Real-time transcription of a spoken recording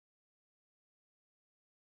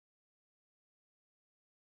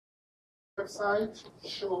Website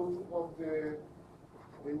show of the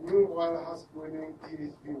new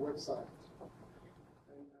HaskoningDHV website.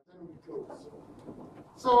 And then we close.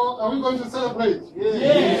 So, are we going to celebrate?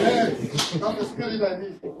 Yes. Not the spirit I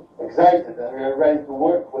need. Excited and we are ready to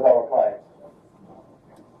work with our clients.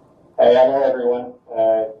 Hello everyone.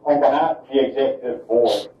 On behalf of the Executive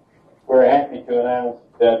Board, we're happy to announce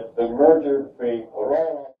that the merger between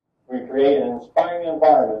Aurora will create an inspiring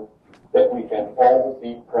environment that we can all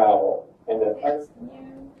be proud of. And that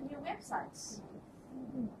new websites.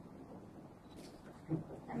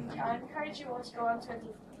 And I encourage you all to go onto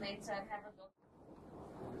it later and have a look.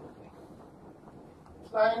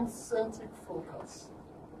 Client-centric focus.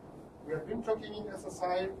 We have been talking in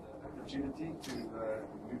SSI opportunity to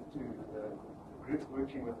move to the group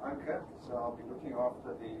working with Anchor. So I'll be looking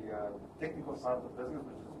after the technical side of the business,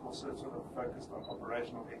 which is also sort of focused on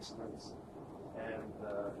operational excellence and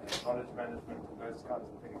knowledge management and those kinds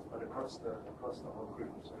of things, but across the whole group.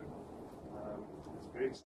 So it's very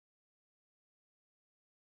exciting.